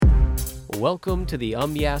Welcome to the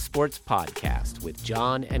Yeah Sports Podcast with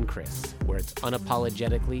John and Chris, where it's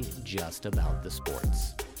unapologetically just about the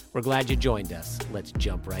sports. We're glad you joined us. Let's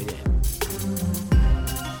jump right in.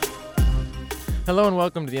 Hello and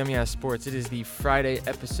welcome to the Yeah Sports. It is the Friday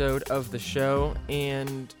episode of the show,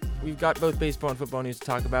 and we've got both baseball and football news to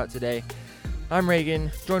talk about today. I'm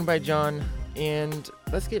Reagan, joined by John, and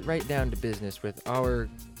let's get right down to business with our,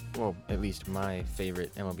 well, at least my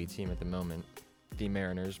favorite MLB team at the moment, the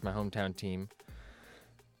Mariners, my hometown team.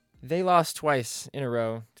 They lost twice in a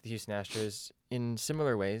row to the Houston Astros in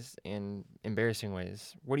similar ways and embarrassing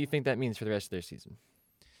ways. What do you think that means for the rest of their season?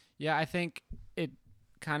 Yeah, I think it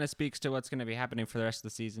kind of speaks to what's going to be happening for the rest of the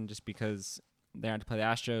season, just because they have to play the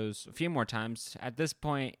Astros a few more times. At this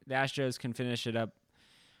point, the Astros can finish it up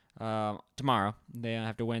tomorrow. They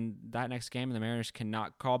have to win that next game, and the Mariners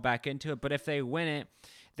cannot crawl back into it. But if they win it,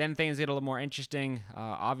 then things get a little more interesting.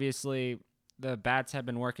 Obviously, the bats have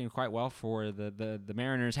been working quite well for the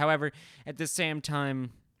Mariners. However, at the same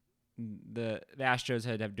time, the Astros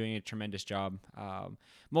have doing a tremendous job.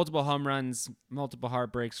 Multiple home runs, multiple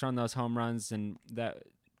heartbreaks from those home runs, and that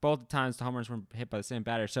both times the home runs were hit by the same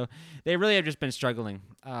batter. So they really have just been struggling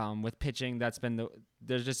with pitching.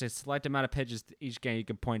 There's just a select amount of pitches each game you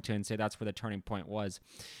can point to and say that's where the turning point was.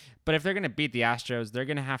 But if they're going to beat the Astros, they're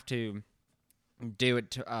going to have to do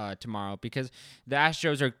it tomorrow, because the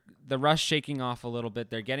Astros are the rust shaking off a little bit.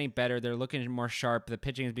 They're getting better. They're looking more sharp. The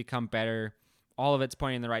pitching has become better. All of it's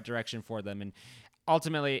pointing in the right direction for them. And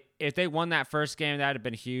ultimately, if they won that first game, that would have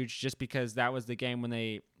been huge, just because that was the game when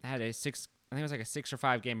they had I think it was like a 6 or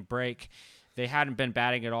 5 game break. They hadn't been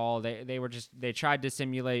batting at all. They tried to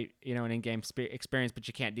simulate, an in-game experience, but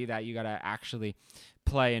you can't do that. You got to actually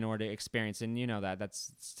play in order to experience. And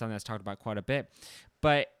that's something that's talked about quite a bit.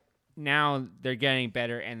 But now they're getting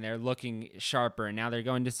better and they're looking sharper. And now they're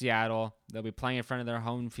going to Seattle. They'll be playing in front of their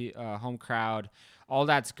home crowd. All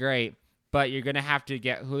that's great, but you're going to have to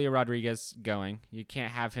get Julio Rodriguez going. You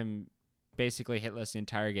can't have him basically hitless the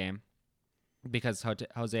entire game, because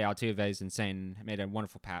Jose Altuve is insane and made a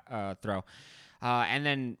wonderful throw. And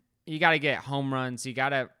then you got to get home runs. You got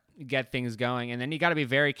to get things going. And then you got to be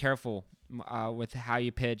very careful with how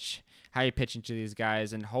you pitch into these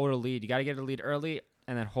guys and hold a lead. You got to get a lead early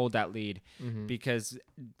and then hold that lead, because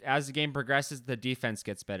as the game progresses, the defense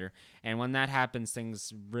gets better. And when that happens,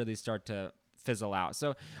 things really start to fizzle out.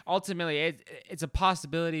 So ultimately, it's a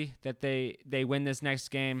possibility that they win this next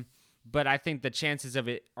game. But I think the chances of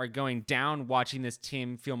it are going down watching this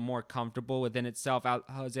team feel more comfortable within itself.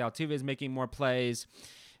 Jose Altuve is making more plays.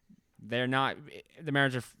 The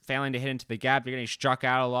Mariners are failing to hit into the gap. They're getting struck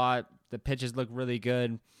out a lot. The pitches look really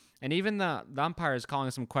good. And even the umpire is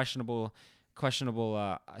calling some questionable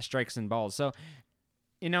strikes and balls. So,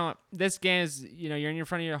 this game is, you're in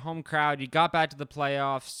front of your home crowd. You got back to the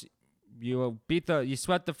playoffs. You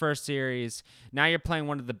swept the first series. Now you're playing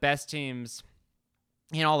one of the best teams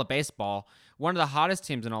in all of baseball, one of the hottest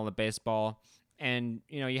teams in all of baseball, and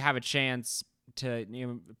you have a chance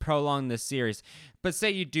to prolong this series. But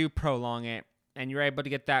say you do prolong it and you're able to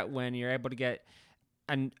get that win, you're able to get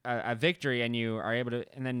a victory, and you are able to,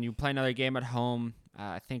 and then you play another game at home.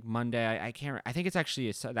 I think Monday. I think it's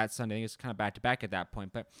actually that Sunday. I think it's kind of back to back at that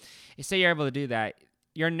point. But say you're able to do that,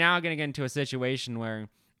 you're now going to get into a situation where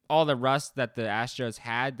all the rust that the Astros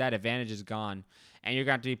had, that advantage is gone. And you're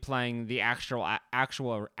going to be playing the actual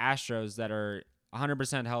Astros that are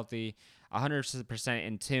 100% healthy, 100%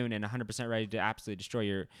 in tune, and 100% ready to absolutely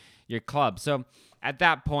destroy your club. So at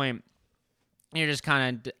that point, you're just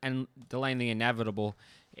kind of delaying the inevitable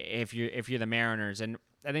if you're the Mariners. And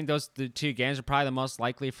I think the two games are probably the most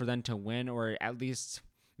likely for them to win, or at least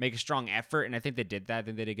make a strong effort. And I think they did that. I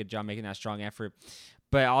think they did a good job making that strong effort.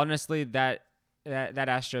 But honestly, that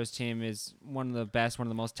Astros team is one of the best, one of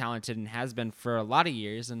the most talented, and has been for a lot of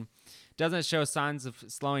years, and doesn't show signs of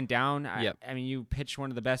slowing down. Yep. I mean, you pitch one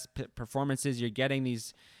of the best performances. You're getting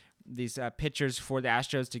these pitchers for the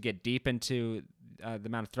Astros to get deep into the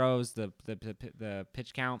amount of throws, the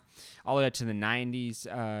pitch count, all the way up to the 90s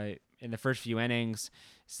in the first few innings.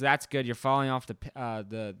 So that's good. You're falling off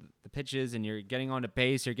the pitches, and you're getting onto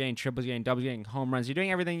base. You're getting triples, you're getting doubles, you're getting home runs. You're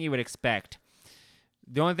doing everything you would expect.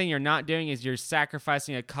 The only thing you're not doing is you're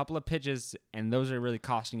sacrificing a couple of pitches, and those are really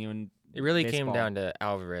costing you in It really baseball. came down to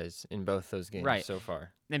Alvarez in both those games so far.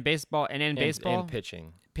 In baseball, and baseball,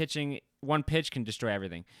 and pitching, one pitch can destroy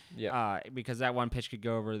everything. Yeah. Because that one pitch could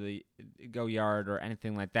go over go yard or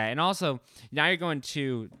anything like that. And also, now you're going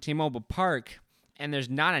to T-Mobile Park, and there's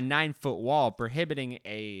not a 9-foot wall prohibiting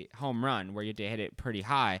a home run where you have to hit it pretty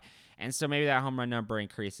high. And so maybe that home run number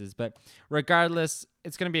increases. But regardless,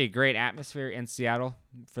 it's going to be a great atmosphere in Seattle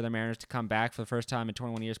for the Mariners to come back for the first time in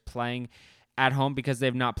 21 years playing at home, because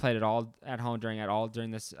they've not played at all at home during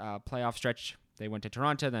this playoff stretch. They went to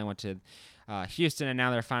Toronto, then went to Houston, and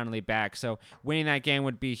now they're finally back. So winning that game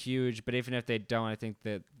would be huge, but even if they don't, I think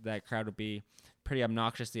that crowd would be pretty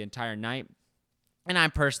obnoxious the entire night. And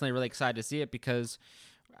I'm personally really excited to see it because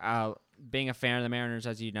being a fan of the Mariners,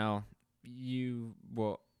 as you know,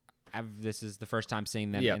 this is the first time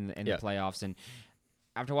seeing them in the playoffs. And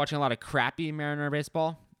after watching a lot of crappy Mariner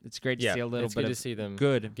baseball, it's great to see a little bit of see them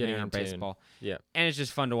good Mariner baseball. Yeah. And it's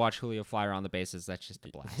just fun to watch Julio fly around the bases. That's just a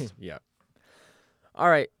blast. Yeah. All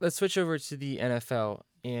right, let's switch over to the NFL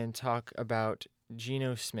and talk about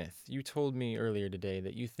Geno Smith. You told me earlier today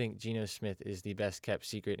that you think Geno Smith is the best kept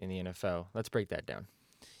secret in the NFL. Let's break that down.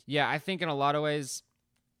 Yeah, I think in a lot of ways,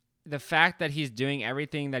 the fact that he's doing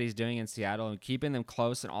everything that he's doing in Seattle and keeping them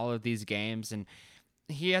close in all of these games, and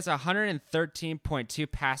he has a 113.2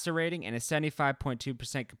 passer rating and a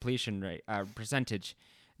 75.2% completion rate percentage.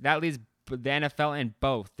 That leads the NFL in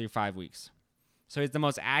both through 5 weeks. So he's the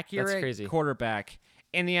most accurate quarterback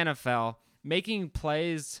in the NFL, making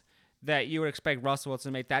plays that you would expect Russell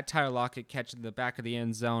Wilson to make. That Tyler Lockett catch in the back of the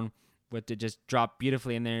end zone with it just drop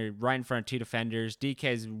beautifully in there right in front of two defenders.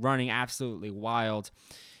 DK's running absolutely wild.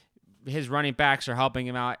 His running backs are helping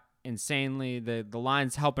him out insanely. The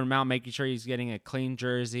line's helping him out, making sure he's getting a clean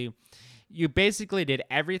jersey. You basically did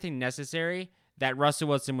everything necessary that Russell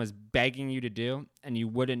Wilson was begging you to do, and you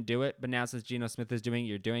wouldn't do it. But now since Geno Smith is doing it,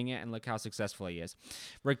 you're doing it, and look how successful he is.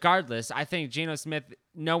 Regardless, I think Geno Smith,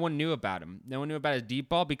 no one knew about him. No one knew about his deep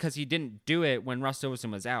ball because he didn't do it when Russell Wilson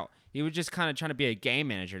was out. He was just kind of trying to be a game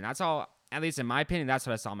manager. And that's all, at least in my opinion, that's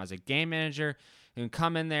what I saw him as, a game manager who can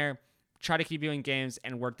come in there, try to keep you in games,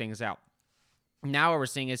 and work things out. Now what we're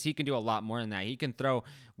seeing is he can do a lot more than that. He can throw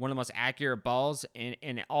one of the most accurate balls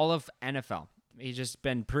in all of NFL. He's just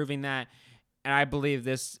been proving that. And I believe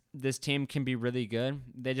this team can be really good.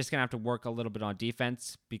 They're just gonna have to work a little bit on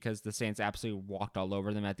defense because the Saints absolutely walked all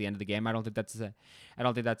over them at the end of the game. I don't think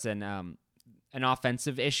that's an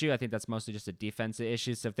offensive issue. I think that's mostly just a defensive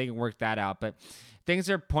issue. So if they can work that out, but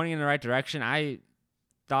things are pointing in the right direction. I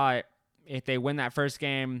thought if they win that first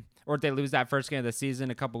game or if they lose that first game of the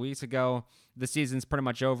season a couple weeks ago, the season's pretty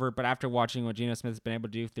much over. But after watching what Geno Smith's been able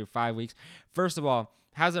to do through 5 weeks, first of all,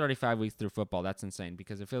 how's it already 5 weeks through football? That's insane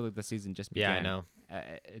because I feel like the season just began. Yeah, I know.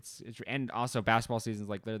 It's and also basketball season's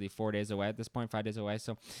like literally 4 days away at this point, 5 days away.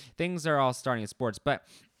 So things are all starting in sports. But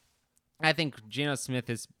I think Geno Smith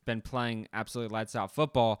has been playing absolutely lights out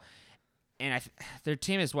football. And their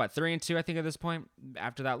team is 3-2, I think, at this point.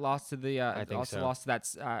 After that loss to the, lost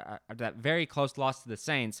to that very close loss to the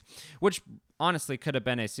Saints, which honestly could have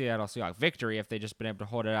been a Seattle Seahawks victory if they just been able to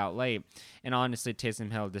hold it out late. And honestly,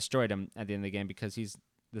 Taysom Hill destroyed him at the end of the game because he's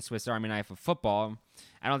the Swiss Army knife of football.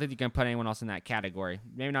 I don't think you can put anyone else in that category.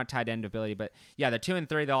 Maybe not tight end ability, but yeah, they're 2-3.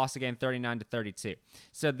 They lost the game 39-32.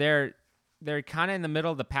 So they're kind of in the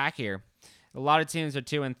middle of the pack here. A lot of teams are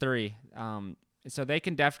 2-3. So they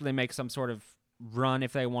can definitely make some sort of run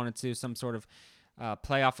if they wanted to, some sort of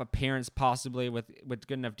playoff appearance possibly with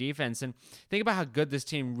good enough defense. And think about how good this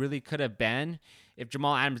team really could have been if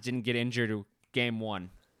Jamal Adams didn't get injured game one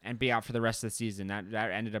and be out for the rest of the season. That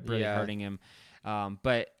ended up really hurting him.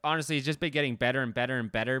 But honestly, he's just been getting better and better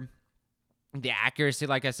and better. The accuracy,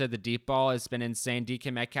 like I said, the deep ball has been insane.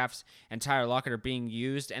 DK Metcalf and Tyler Lockett are being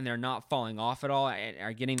used, and they're not falling off at all and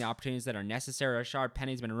are getting the opportunities that are necessary. Rashard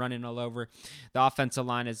Penny's been running all over. The offensive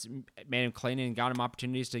line has made him clean and got him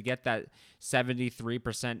opportunities to get that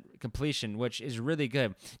 73% completion, which is really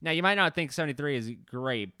good. Now, you might not think 73 is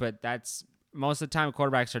great, but that's most of the time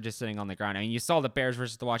quarterbacks are just sitting on the ground. I mean, you saw the Bears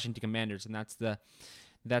versus the Washington Commanders, and that's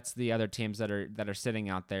the other teams that are sitting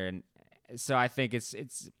out there. And so I think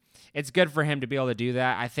it's good for him to be able to do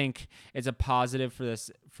that. I think it's a positive for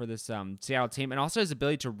this Seattle team, and also his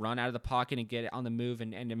ability to run out of the pocket and get on the move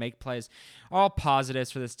and to make plays. All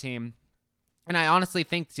positives for this team. And I honestly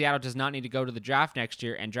think Seattle does not need to go to the draft next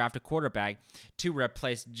year and draft a quarterback to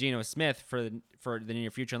replace Geno Smith for the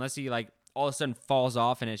near future, unless he all of a sudden falls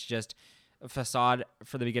off and it's just a facade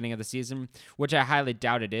for the beginning of the season, which I highly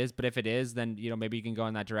doubt it is. But if it is, then maybe you can go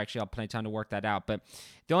in that direction. I'll have plenty of time to work that out. But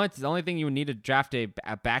the only thing you would need to draft a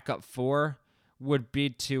backup for would be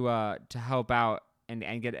to help out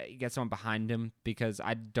and get someone behind him, because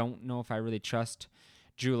I don't know if I really trust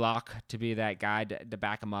Drew Lock to be that guy to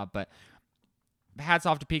back him up. But hats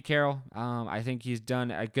off to Pete Carroll. I think he's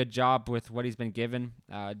done a good job with what he's been given.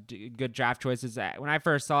 Good draft choices. When I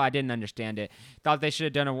first saw it, I didn't understand it. Thought they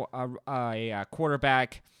should have done a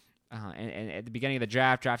quarterback and at the beginning of the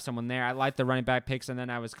draft someone there. I liked the running back picks, and then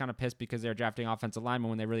I was kind of pissed because they were drafting offensive linemen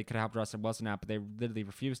when they really could have helped Russell Wilson out, but they literally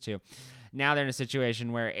refused to. Now they're in a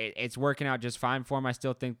situation where it's working out just fine for them. I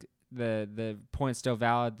still think the point's still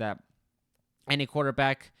valid that any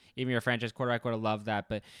quarterback, even your franchise quarterback, would have loved that.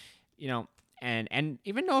 But, and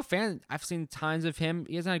even Noah Fant, I've seen tons of him.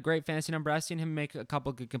 He hasn't had a great fantasy number. I've seen him make a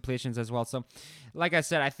couple good completions as well. So, like I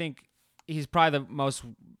said, I think he's probably the most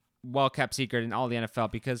well-kept secret in all the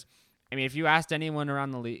NFL because, if you asked anyone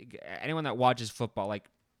around the league, anyone that watches football,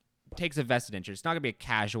 takes a vested interest. It's not going to be a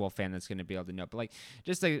casual fan that's going to be able to know, but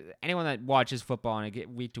just anyone that watches football on a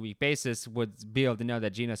week-to-week basis would be able to know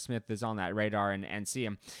that Geno Smith is on that radar and see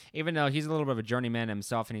him, even though he's a little bit of a journeyman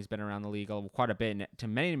himself and he's been around the league quite a bit to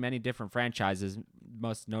many, many different franchises,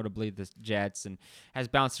 most notably the Jets, and has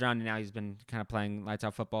bounced around, and now he's been kind of playing lights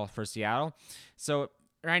out football for Seattle. So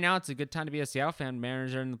right now it's a good time to be a Seattle fan.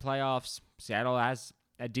 Mariners are in the playoffs. Seattle has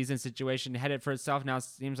a decent situation headed for itself. Now it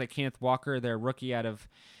seems like Kenneth Walker, their rookie out of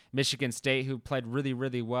Michigan State, who played really,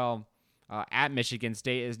 really well at Michigan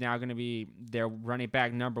State, is now going to be their running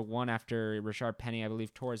back number one after Rashard Penny, I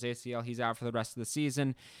believe, tore his ACL. He's out for the rest of the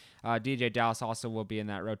season. DJ Dallas also will be in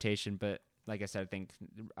that rotation, but like I said, I think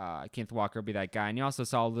Kenneth Walker will be that guy. And you also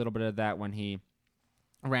saw a little bit of that when he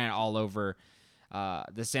ran all over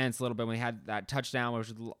the Saints a little bit when he had that touchdown, which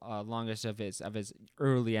was the longest of his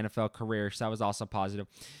early NFL career. So that was also positive.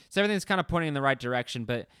 So everything's kind of pointing in the right direction.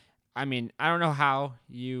 But I don't know how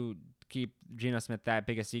you keep Geno Smith that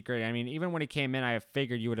big a secret. Even when he came in, I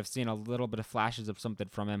figured you would have seen a little bit of flashes of something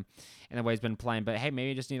from him in the way he's been playing. But hey, maybe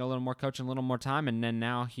you just need a little more coaching, a little more time, and then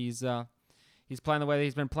now he's playing the way that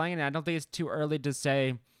he's been playing. And I don't think it's too early to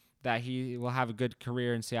say that he will have a good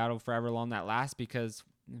career in Seattle for however long that lasts, because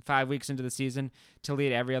 5 weeks into the season to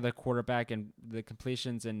lead every other quarterback, and the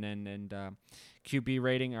completions and QB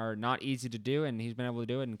rating are not easy to do, and he's been able to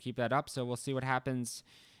do it and keep that up. So we'll see what happens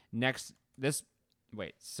next.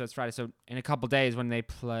 So it's Friday. So in a couple days when they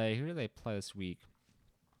play, who do they play this week?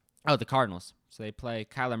 Oh, the Cardinals. So they play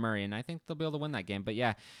Kyler Murray, and I think they'll be able to win that game. But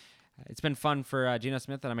yeah, it's been fun for Geno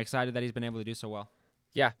Smith, and I'm excited that he's been able to do so well.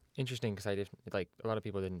 Yeah, interesting, because a lot of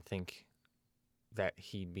people didn't think that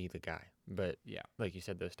he'd be the guy. But yeah, like you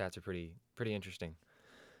said, those stats are pretty interesting.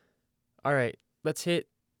 All right, let's hit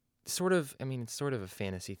it's sort of a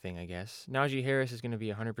fantasy thing, I guess. Najee Harris is going to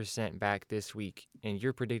be 100% back this week, and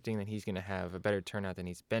you're predicting that he's going to have a better turnout than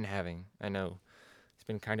he's been having. I know it's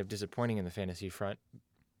been kind of disappointing in the fantasy front.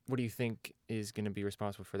 What do you think is going to be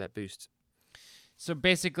responsible for that boost? So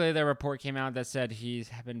basically, the report came out that said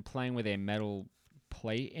he's been playing with a metal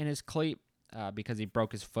plate in his cleat because he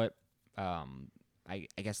broke his foot. I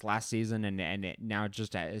guess last season, and it now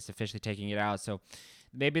just is officially taking it out. So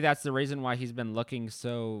maybe that's the reason why he's been looking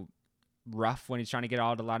so rough when he's trying to get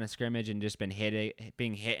out of the line of scrimmage and just being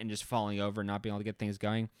hit and just falling over and not being able to get things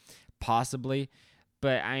going, possibly.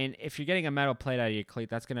 But if you're getting a metal plate out of your cleat,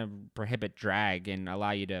 that's going to prohibit drag and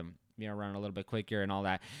allow you to run a little bit quicker and all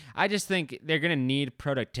that. I just think they're going to need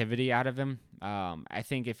productivity out of him. I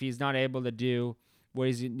think if he's not able to do what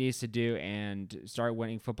he needs to do and start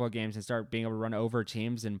winning football games and start being able to run over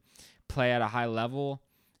teams and play at a high level,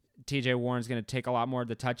 TJ Warren's going to take a lot more of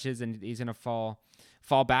the touches, and he's going to fall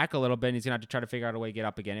back a little bit, and he's going to have to try to figure out a way to get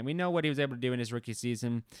up again. And we know what he was able to do in his rookie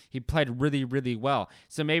season. He played really, really well.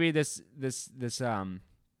 So maybe this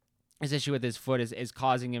issue with his foot is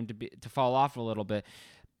causing him to fall off a little bit.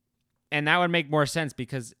 And that would make more sense,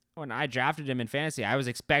 because when I drafted him in fantasy, I was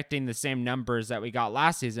expecting the same numbers that we got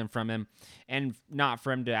last season from him, and not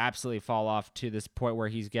for him to absolutely fall off to this point where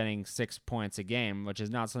he's getting 6 points a game, which is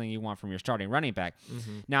not something you want from your starting running back.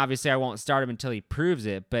 Mm-hmm. Now, obviously, I won't start him until he proves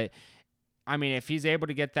it, but if he's able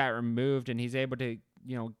to get that removed and he's able to,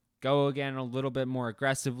 go again a little bit more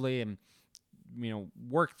aggressively and,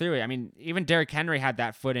 work through it. Even Derrick Henry had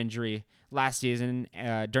that foot injury last season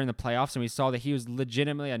during the playoffs, and we saw that he was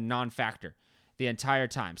legitimately a non-factor the entire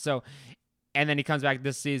time. So, and then he comes back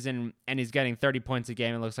this season and he's getting 30 points a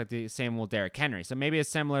game. It looks like the same with Derrick Henry. So maybe a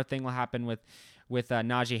similar thing will happen with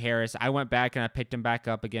Najee Harris. I went back and I picked him back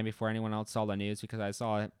up again before anyone else saw the news, because I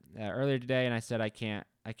saw it earlier today, and I said I can't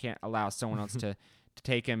allow someone else to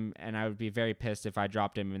take him, and I would be very pissed if I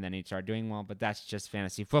dropped him and then he'd start doing well, but that's just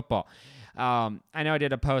fantasy football. I know I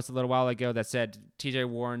did a post a little while ago that said TJ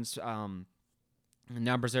Warren's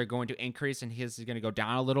numbers are going to increase and his is going to go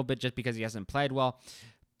down a little bit just because he hasn't played well.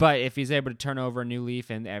 But if he's able to turn over a new leaf,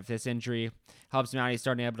 and if this injury helps him out, he's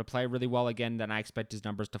starting able to play really well again, then I expect his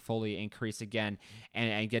numbers to fully increase again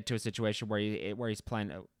and get to a situation where he's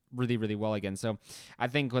playing really, really well again. So I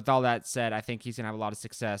think with all that said, I think he's going to have a lot of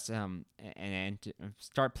success and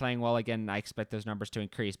start playing well again. I expect those numbers to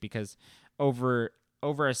increase, because over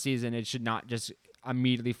over a season, it should not just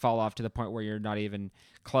immediately fall off to the point where you're not even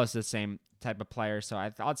close to the same type of player. So I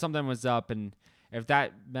thought something was up, and if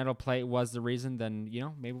that metal plate was the reason, then,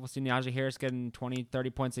 maybe we'll see Najee Harris getting 20, 30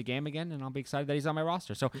 points a game again, and I'll be excited that he's on my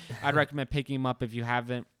roster. So I'd recommend picking him up if you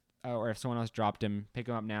haven't, or if someone else dropped him, pick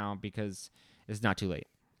him up now because it's not too late.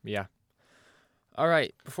 Yeah. All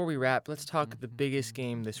right, before we wrap, let's talk the biggest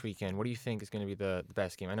game this weekend. What do you think is going to be the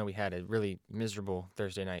best game? I know we had a really miserable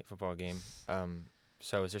Thursday night football game.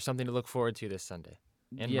 So is there something to look forward to this Sunday?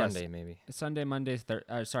 And Yes. Monday, maybe. Sunday, Monday,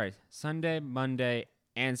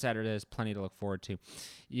 and Saturday is plenty to look forward to.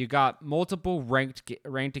 You got multiple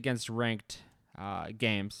ranked against ranked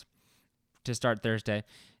games to start Thursday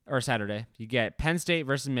or Saturday. You get Penn State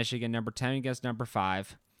versus Michigan, number 10 against number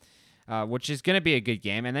 5, which is going to be a good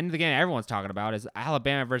game. And then the game everyone's talking about is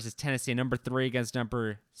Alabama versus Tennessee, number 3 against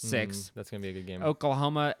number 6. That's going to be a good game.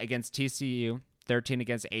 Oklahoma against TCU, 13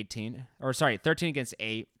 against 8.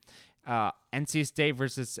 NC State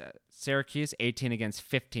versus Syracuse, 18 against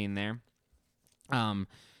 15 there. And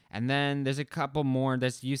then there's a couple more.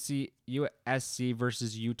 There's USC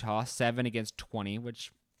versus Utah, 7 against 20,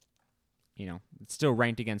 which, it's still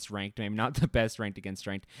ranked against ranked, maybe not the best ranked against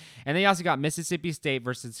ranked. And then you also got Mississippi State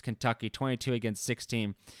versus Kentucky, 22 against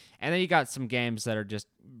 16. And then you got some games that are just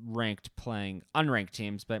ranked playing unranked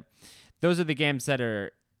teams. But those are the games that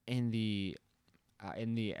are in the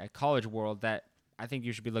college world that I think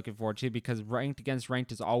you should be looking forward to, because ranked against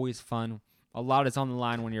ranked is always fun. A lot is on the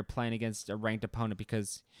line when you're playing against a ranked opponent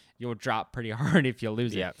because you'll drop pretty hard if you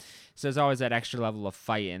lose it. So there's always that extra level of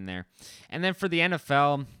fight in there. And then for the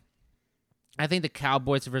NFL, I think the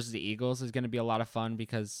Cowboys versus the Eagles is going to be a lot of fun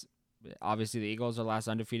because obviously the Eagles are the last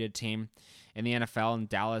undefeated team in the NFL, and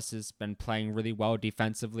Dallas has been playing really well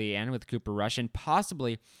defensively and with Cooper Rush, and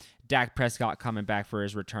possibly Dak Prescott coming back for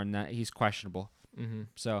his return. That he's questionable. Mm-hmm.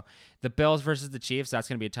 So the Bills versus the Chiefs, that's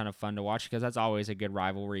going to be a ton of fun to watch because that's always a good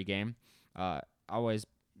rivalry game. Always,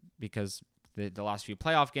 because the last few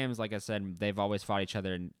playoff games, like I said, they've always fought each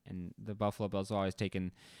other, and the Buffalo Bills have always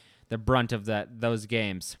taken the brunt of those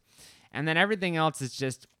games. And then everything else is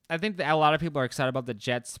just, I think that a lot of people are excited about the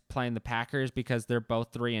Jets playing the Packers because they're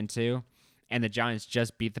both 3-2, and the Giants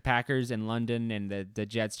just beat the Packers in London, and the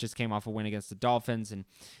Jets just came off a win against the Dolphins, and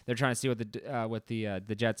they're trying to see what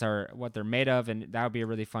the Jets are, what they're made of, and that would be a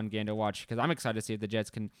really fun game to watch because I'm excited to see if the Jets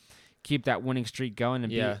can keep that winning streak going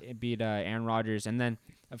and beat Aaron Rodgers. And then,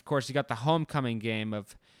 of course, you got the homecoming game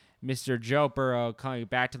of Mr. Joe Burrow coming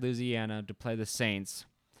back to Louisiana to play the Saints.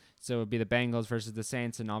 So it would be the Bengals versus the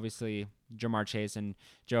Saints, and obviously Jamar Chase and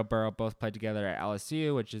Joe Burrow both played together at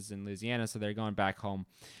LSU, which is in Louisiana, so they're going back home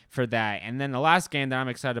for that. And then the last game that I'm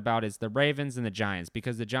excited about is the Ravens and the Giants,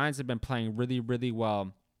 because the Giants have been playing really, really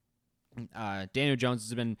well. Daniel Jones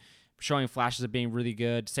has been showing flashes of being really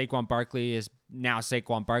good. Saquon Barkley is now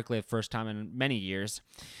Saquon Barkley the first time in many years.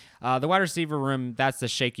 The wide receiver room, that's the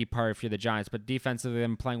shaky part if you're the Giants, but defensively they've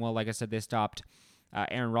been playing well. Like I said, they stopped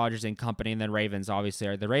Aaron Rodgers and company, and then Ravens obviously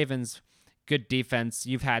are the Ravens. Good defense.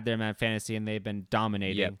 You've had them at fantasy, and they've been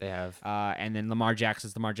dominating. Yep, they have. And then Lamar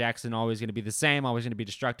Jackson's Lamar Jackson, always going to be the same, always going to be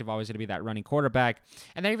destructive, always going to be that running quarterback.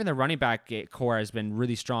 And then even the running back core has been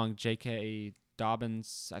really strong. J.K.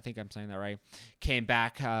 Dobbins, I think I'm saying that right, came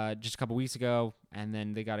back just a couple weeks ago, and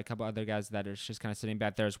then they got a couple other guys that are just kind of sitting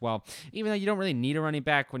back there as well. Even though you don't really need a running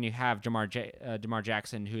back when you have DeMar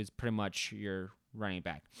Jackson, who is pretty much your running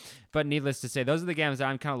back. But needless to say, those are the games that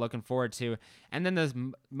I'm kind of looking forward to. And then this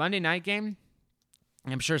Monday night game,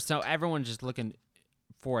 I'm sure everyone's just looking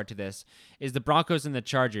forward to this, is the Broncos and the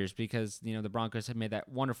Chargers, because the Broncos have made that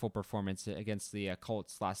wonderful performance against the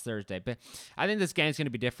Colts last Thursday. But I think this game is going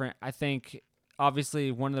to be different. I think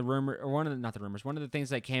obviously one of the things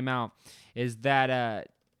that came out is that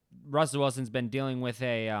Russell Wilson's been dealing with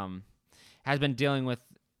a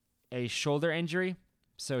shoulder injury.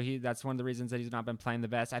 So that's one of the reasons that he's not been playing the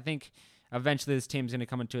best. I think eventually this team's going to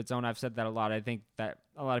come into its own. I've said that a lot. I think that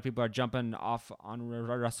a lot of people are jumping off on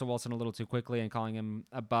Russell Wilson a little too quickly and calling him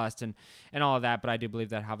a bust and all of that, but I do believe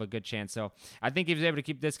that have a good chance. So I think if he's able to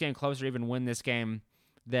keep this game close or even win this game,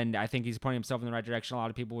 then I think he's pointing himself in the right direction. A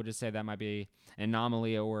lot of people would just say that might be an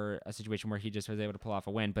anomaly or a situation where he just was able to pull off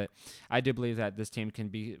a win. But I do believe that this team can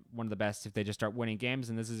be one of the best if they just start winning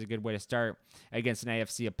games, and this is a good way to start against an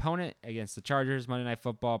AFC opponent, against the Chargers. Monday Night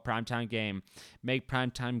Football, primetime game. Make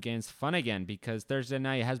primetime games fun again, because Thursday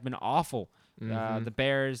night has been awful. Mm-hmm. The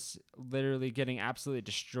Bears literally getting absolutely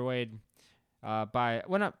destroyed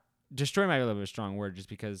not destroy might be a little bit of a strong word, just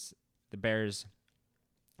because the Bears,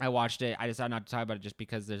 I watched it. I decided not to talk about it just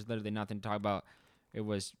because there's literally nothing to talk about. It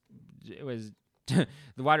was the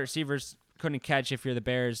wide receivers couldn't catch if you're the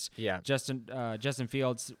Bears. Yeah. Justin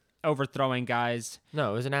Fields overthrowing guys.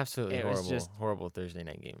 No, it was an absolutely It was just- horrible Thursday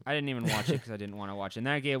night game. I didn't even watch it because I didn't want to watch it. And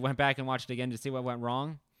then I went back and watched it again to see what went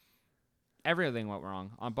wrong. Everything went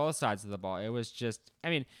wrong on both sides of the ball. It was just, I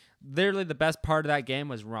mean, literally the best part of that game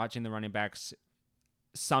was watching the running backs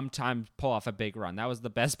sometimes pull off a big run. That was the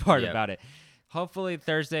best part Yep. about it. Hopefully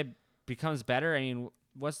Thursday becomes better. I mean,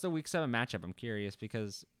 what's the week 7 matchup? I'm curious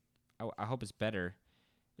because I hope it's better.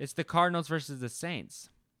 It's the Cardinals versus the Saints.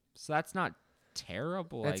 So that's not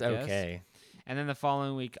terrible, That's I guess. okay. And then the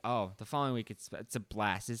following week, it's a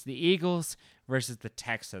blast. It's the Eagles versus the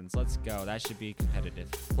Texans. Let's go. That should be competitive.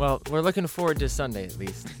 Well, we're looking forward to Sunday at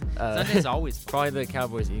least. Sunday's always fun. Probably the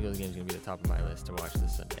Cowboys-Eagles game is going to be the top of my list to watch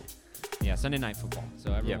this Sunday. Yeah, Sunday night football.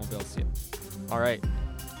 So everyone Yep. will be able to see it. All right.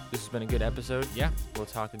 This has been a good episode. Yeah. We'll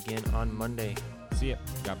talk again on Monday. See ya.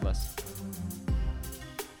 God bless.